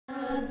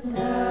The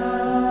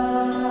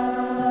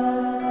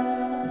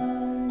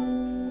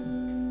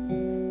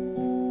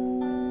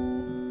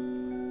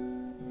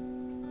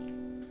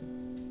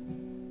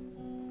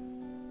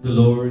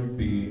Lord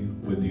be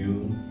with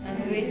you.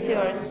 And with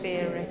your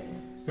spirit.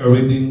 A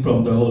reading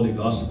from the Holy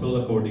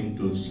Gospel according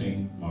to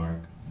Saint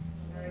Mark.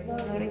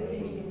 Glory to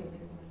you.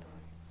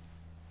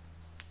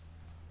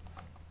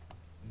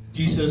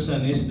 Jesus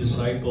and his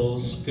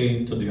disciples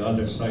came to the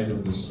other side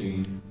of the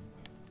sea,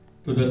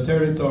 to the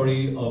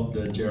territory of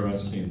the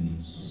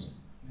Gerasenes.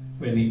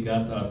 When he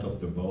got out of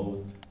the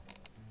boat,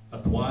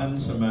 at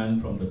once a man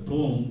from the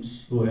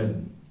tombs who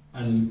had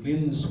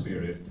unclean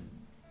spirit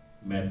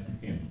met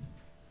him.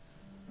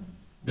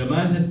 The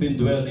man had been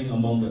dwelling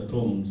among the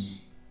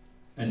tombs,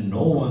 and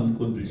no one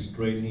could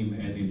restrain him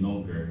any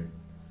longer,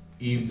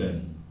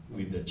 even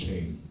with a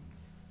chain.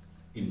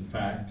 In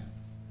fact,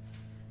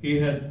 he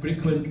had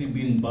frequently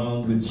been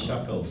bound with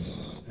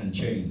shackles and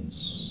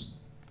chains,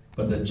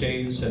 but the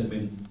chains had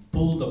been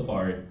pulled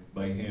apart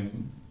by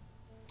him,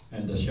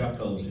 and the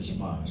shackles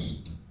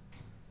smashed,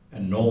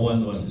 and no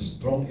one was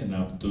strong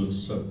enough to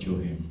subdue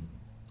him.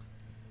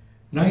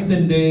 Night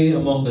and day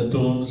among the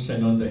tombs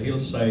and on the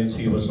hillsides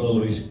he was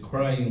always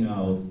crying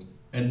out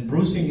and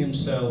bruising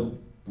himself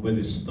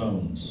with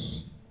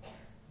stones.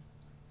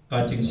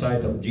 Catching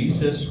sight of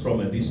Jesus from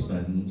a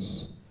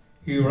distance,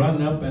 he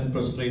ran up and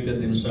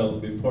prostrated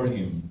himself before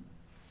him.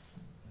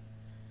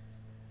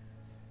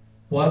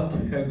 "What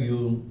have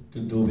you to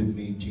do with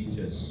me,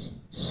 Jesus,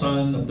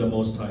 Son of the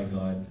Most High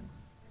God?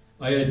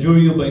 I adjure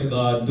you by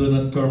God, do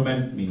not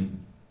torment me."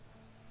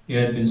 He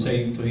had been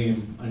saying to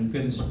him,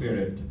 "Unclean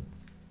spirit,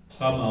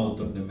 come out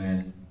of the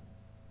man."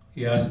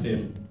 He asked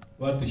him,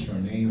 "What is your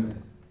name?"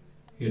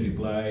 He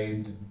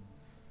replied,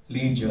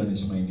 "Legion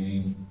is my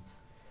name.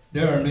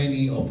 There are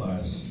many of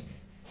us."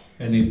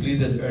 And he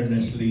pleaded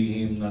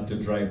earnestly him not to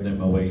drive them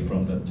away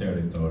from the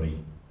territory.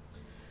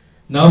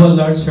 Now a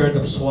large herd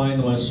of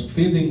swine was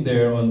feeding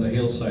there on the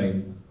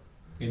hillside,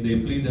 and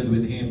they pleaded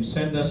with him,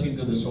 "Send us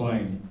into the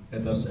swine,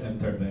 let us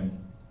enter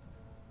them."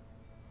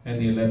 And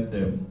he let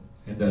them,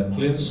 and the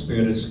unclean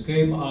spirits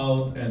came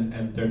out and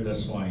entered the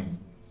swine.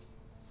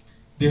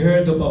 The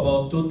herd of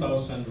about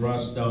 2,000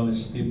 rushed down a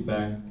steep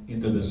bank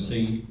into the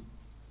sea,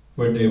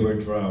 where they were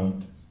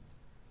drowned.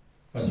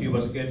 As he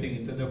was getting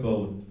into the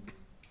boat,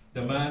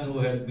 the man who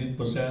had been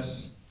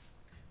possessed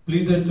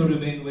pleaded to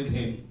remain with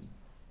him,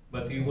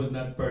 but he would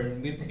not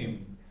permit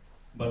him,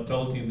 but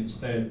told him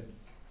instead,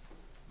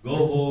 "Go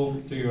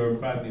home to your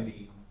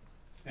family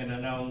and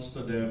announce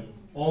to them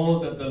all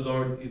that the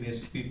Lord in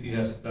his pity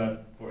has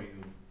done for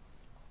you."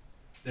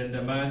 Then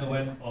the man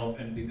went off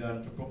and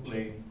began to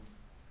proclaim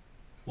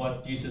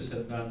what Jesus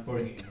had done for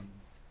him,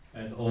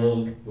 and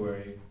all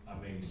were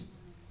amazed.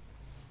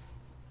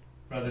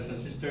 Brothers and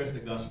sisters, the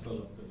Gospel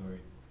of the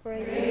Lord.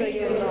 Praise to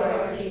you,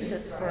 Lord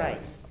Jesus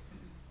Christ.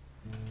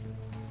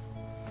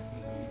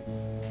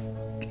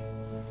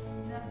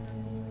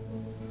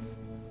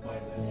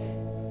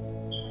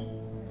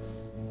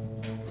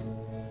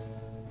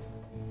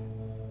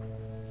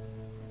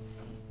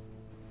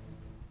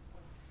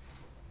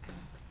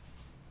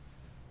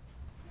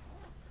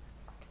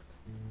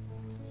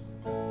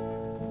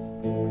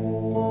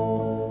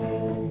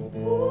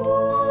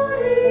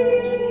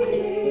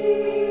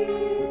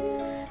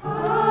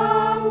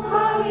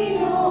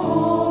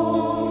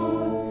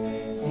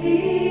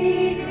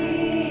 Si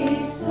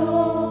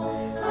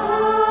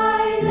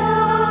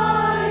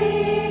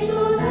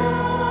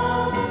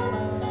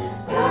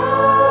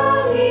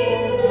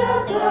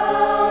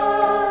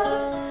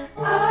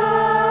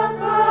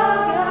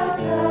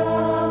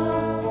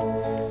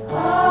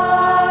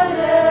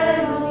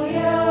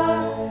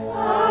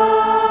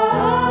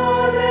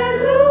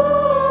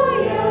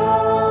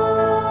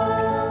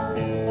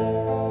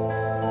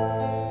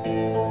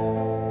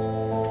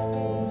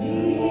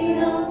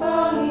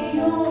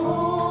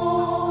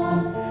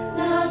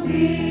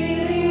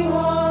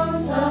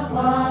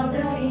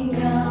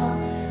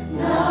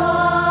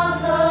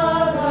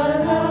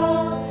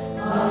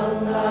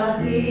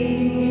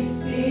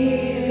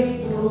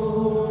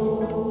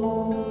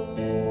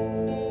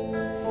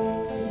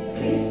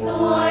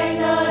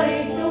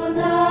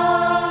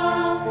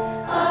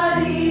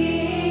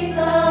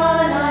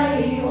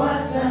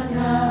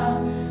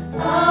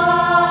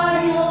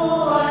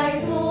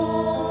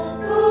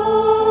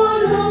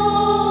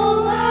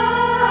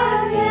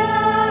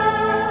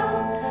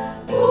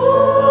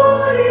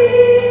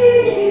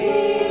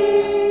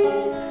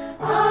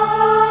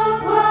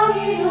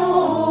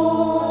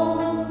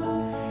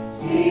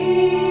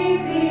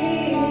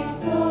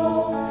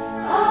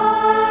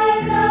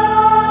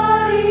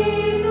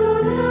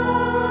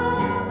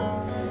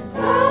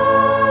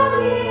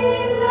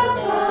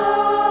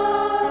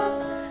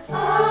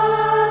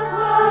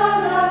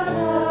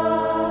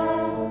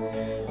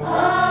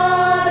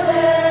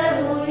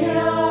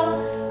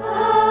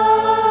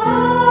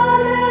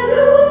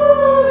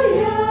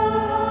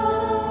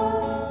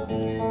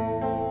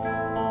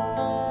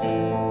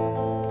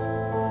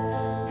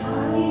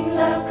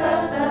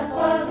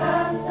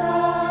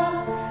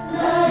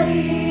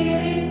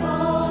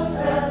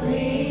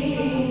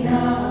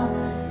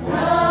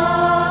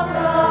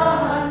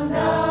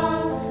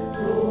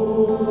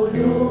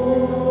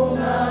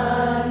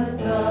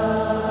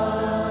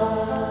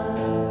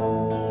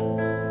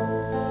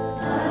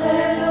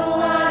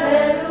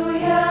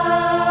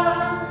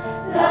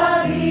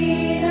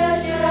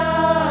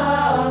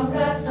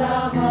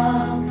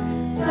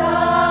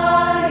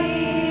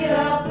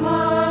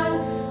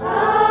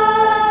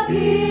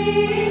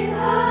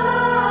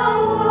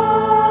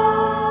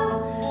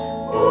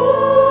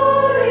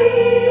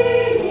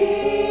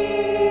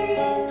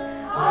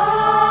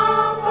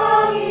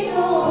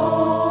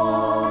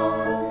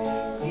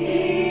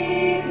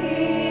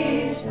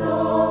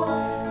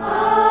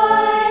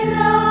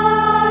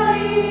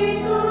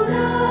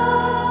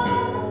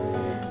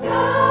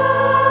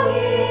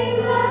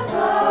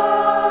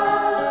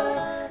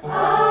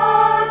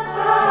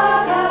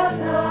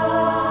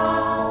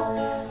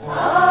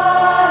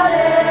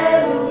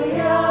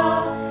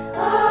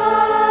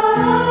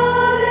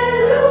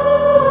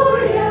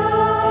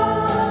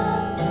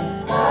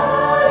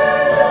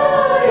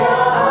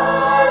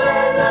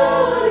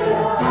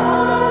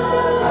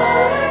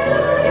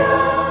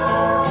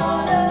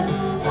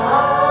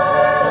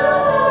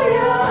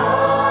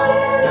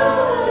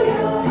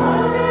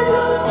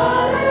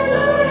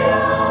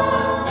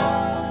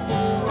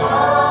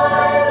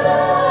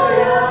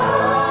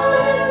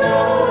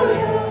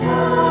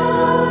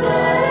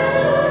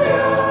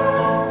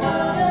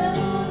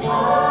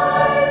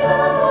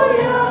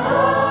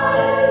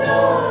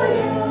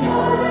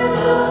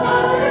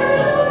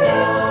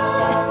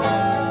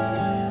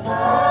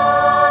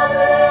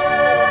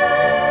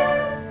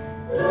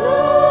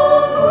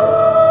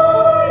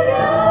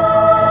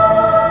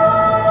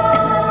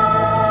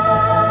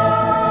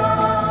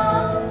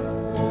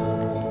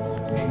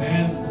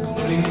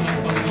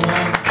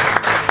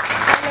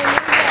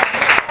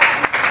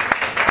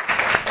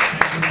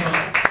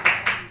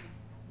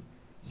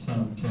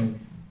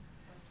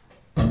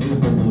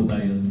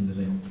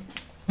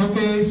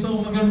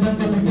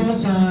po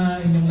sa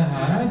inyong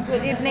lahat.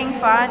 Good evening,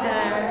 Father.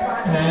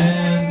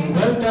 And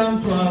welcome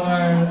to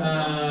our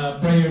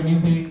prayer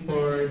meeting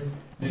for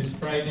this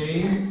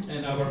Friday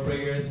and our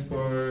prayers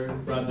for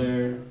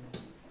Brother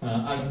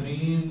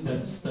Aldrin,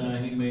 that's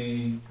he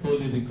may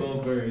fully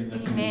recover in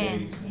a few Amen.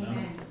 days. No?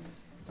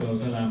 So,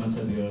 salamat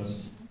sa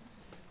Diyos.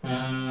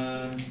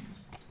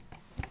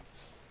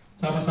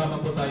 Sama-sama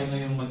po tayo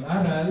ngayong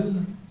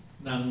mag-aral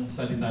ng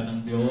salita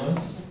ng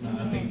Diyos na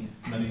ating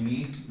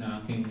narinig, na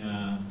aking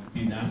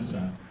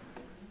binasa.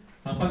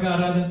 Ang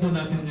pag-aaralan po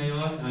natin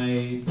ngayon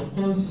ay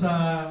tungkol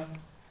sa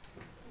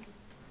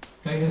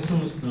kay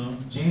Jesus, no?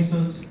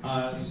 Jesus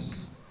as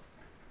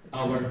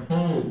our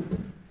hope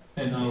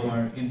and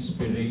our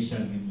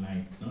inspiration in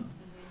life, no?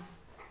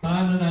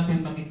 Paano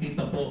natin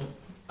makikita po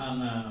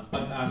ang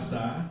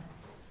pag-asa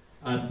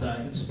at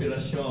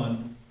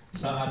inspirasyon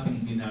sa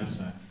ating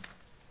binasa?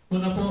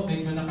 Una po,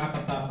 medyo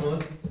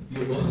nakakatakot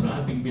yung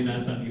ating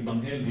binasang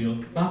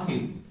Ebanghelyo.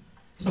 Bakit?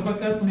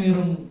 Sapagkat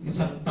mayroong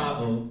isang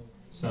tao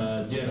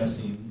sa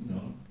Gerasene,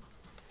 no,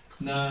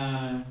 na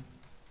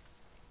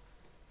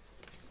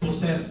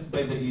possessed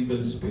by the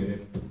evil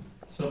spirit.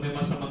 So may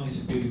masamang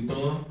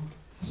espiritu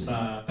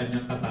sa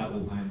kanyang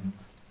katauhan.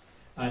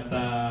 At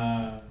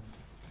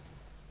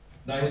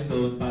dahil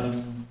doon, parang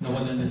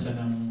nawalan na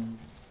siya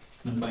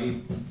ng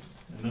bait.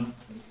 Ano?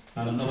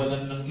 Parang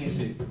nawalan ng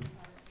isip.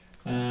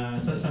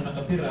 Sa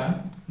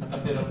nakatira,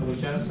 nakatira po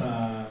siya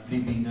sa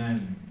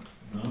libingan.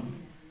 No?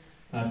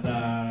 At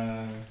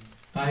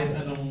kahit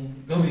anong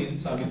gawin,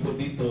 sabi po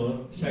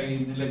dito, siya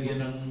ay nilagyan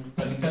ng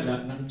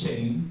talikala, ng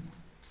chain,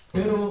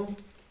 pero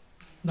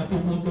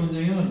napuputol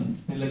niya yun.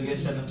 Nilagyan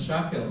siya ng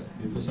shackle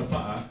dito sa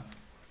paa,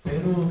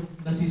 pero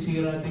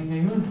nasisira din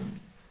niya yun.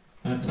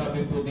 At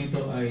sabi po dito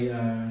ay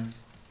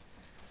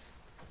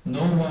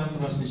no one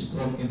was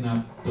strong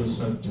enough to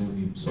subdue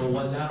him. So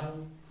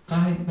walang,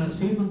 kahit na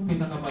sinong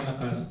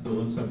pinakamalakas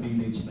doon sa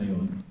village na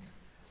yon,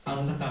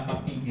 ang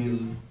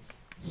nakakapigil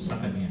sa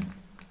kanya.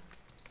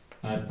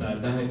 At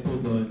dahil po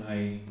doon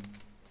ay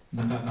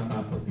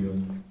nakakatakot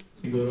yun.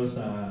 Siguro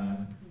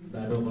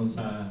lalo kung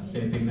sa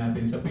setting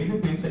natin sa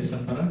Philippines, sa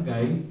isang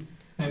barangay,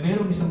 ay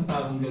mayroong isang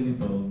taong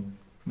ganito,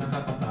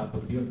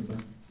 nakakatakot yun. Diba?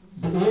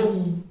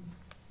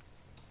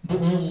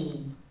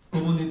 Buong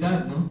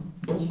komunidad, no?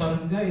 Buong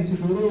barangay,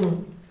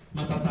 siguro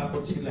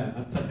matatakot sila.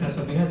 At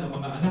kasabihan ng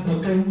mga anak,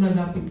 huwag kayong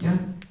lalapit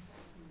dyan.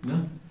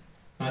 No?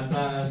 At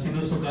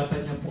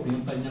sinusugatan niya po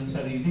yung kanyang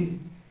sarili,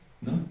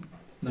 no?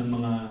 ng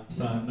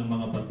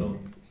mga bato.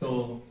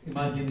 So,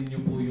 imagine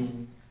niyo po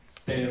yung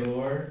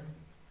terror,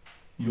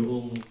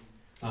 yung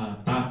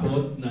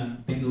takot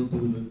na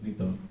tinutulot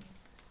nito.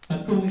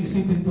 At kung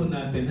isipin po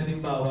natin,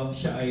 halimbawa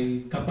siya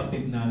ay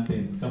kapatid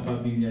natin,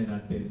 kapamilya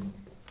natin,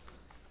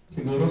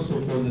 siguro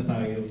suko na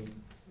tayo.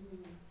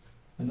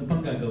 Ano pang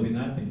gagawin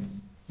natin?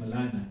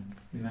 Wala na.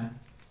 Diba?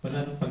 Wala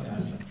nang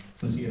pag-asa.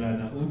 Masira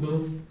na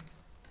ulo.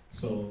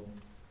 So,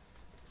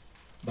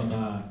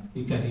 baka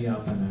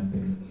ikahiya pa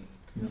natin.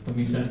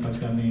 Paminsan pag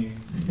kami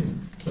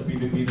sa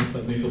Pilipinas,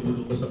 pag may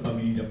lupulok ko sa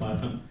pamilya,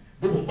 parang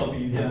buong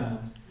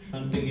pamilya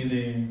ang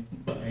tingin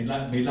may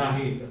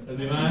lahi,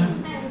 di ba?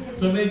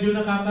 So medyo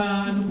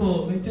nakakahiya,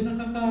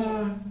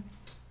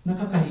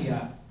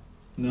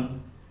 no?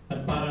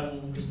 At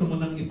parang gusto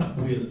mo nang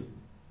itakwil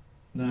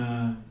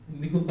na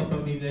hindi ko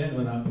kapamilya yan,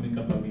 wala ko ng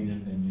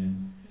kapamilya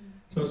ganyan.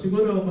 So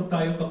siguro kung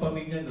tayo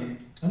kapamilya nun,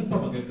 ano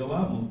pa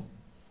magagawa mo?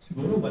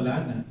 Siguro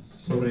wala na,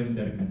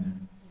 surrender ka na.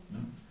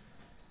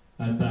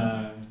 At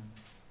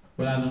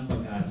wala nang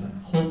pag-asa.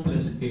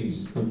 Hopeless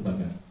case,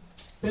 kumbaga.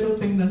 Pero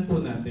tingnan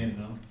po natin,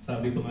 no?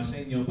 Sabi ko nga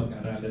sa inyo,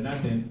 pag-aralan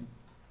natin,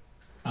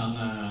 ang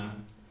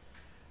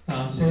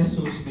si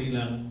Jesus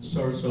bilang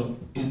source of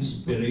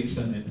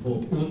inspiration and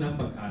hope. Una,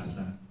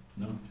 pag-asa.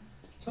 No?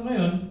 So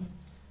ngayon,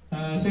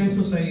 si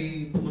Jesus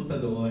ay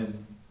pumunta doon.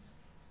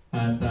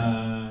 At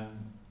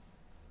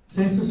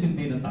si Jesus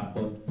hindi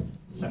natakot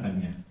sa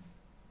kanya.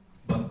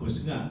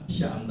 Bagkus nga,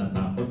 siya ang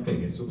natakot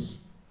kay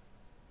Jesus.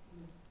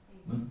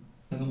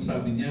 Anong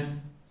sabi niya?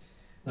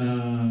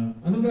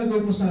 Anong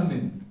gagawin mo sa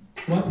amin?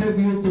 What have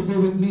you to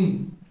do with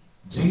me?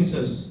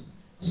 Jesus,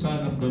 Son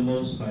of the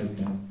Most High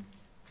God.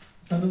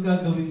 Anong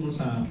gagawin mo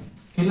sa amin?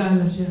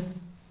 Kilala siya.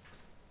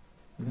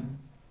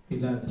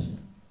 Kilala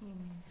siya.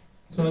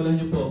 So alam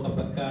niyo po,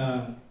 kapag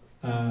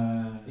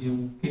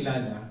yung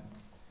kilala,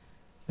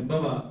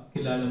 halimbawa,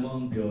 kilala mo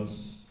ang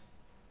Diyos,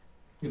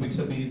 ibig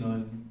sabihin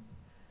nun,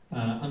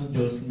 ang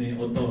Diyos may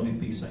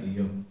authority sa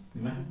iyo.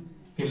 Di ba?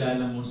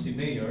 Kilala mo si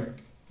Mayor,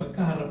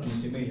 pagkaharap mo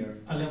si Mayor,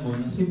 alam mo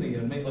na si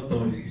Mayor may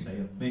authority sa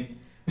iyo.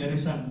 Meron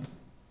siyang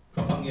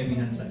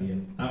kapangyarihan sa iyo.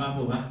 Tama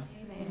po ba?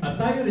 At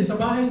tayo rin, sa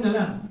bahay na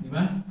lang. Di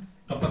ba?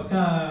 Kapag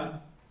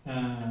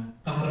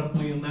kaharap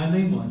mo yung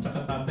nanay mo at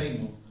saka tatay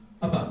mo,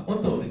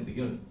 authority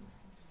yun.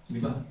 Di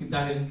ba?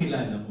 Dahil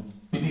kilala mo.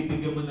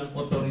 Binibigyan mo ng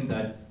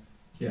otoridad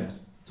siya.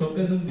 So,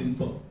 ganun din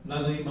po.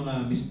 Lalo yung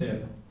mga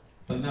mister.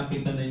 Pag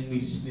nakita na yung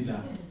misis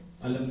nila,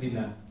 alam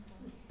nila,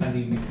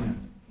 tahimik na.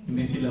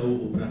 Hindi sila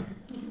uubra.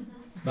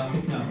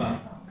 Bakit nga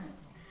ba?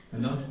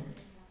 Ano?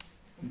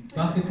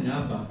 Bakit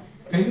nga ba?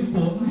 Kayo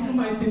po, hindi na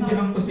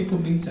maintindihan ko si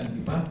kuminsan,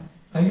 di ba?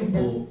 Kayo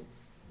po,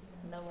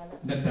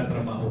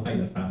 nagtatrabaho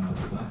kayo, tama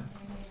po ba?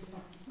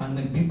 Ang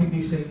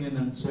nagbibigay sa inyo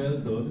ng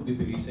sweldo,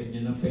 nagbibigay sa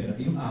inyo ng pera,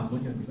 yung amo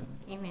nyo, di ba?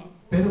 Amen.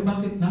 Pero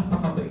bakit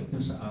napakabait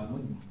nyo sa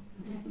amo nyo?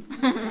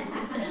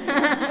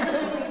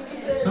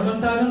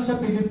 Samantalang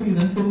sa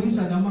Pilipinas, kung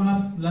minsan ang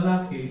mga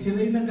lalaki,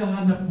 sila yung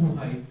naghahanap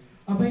buhay,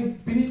 abay,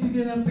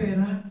 binibigyan ng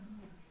pera.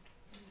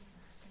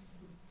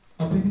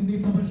 Abay, hindi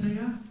pa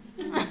masaya.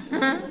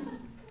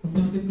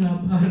 Bakit nga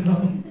ba? Ano?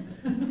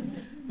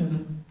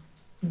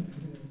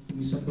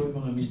 Minsan po yung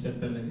mga mister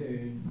talaga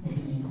eh.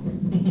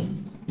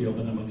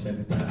 Ayoko na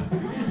magsalita.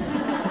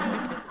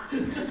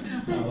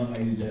 Tawa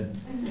kayo dyan.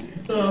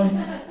 So,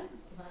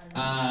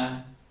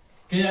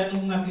 kaya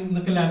nung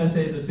nakilala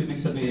sa Jesus, ibig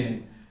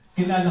sabihin,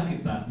 kilala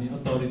kita, may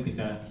authority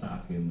ka sa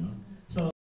akin. No? So,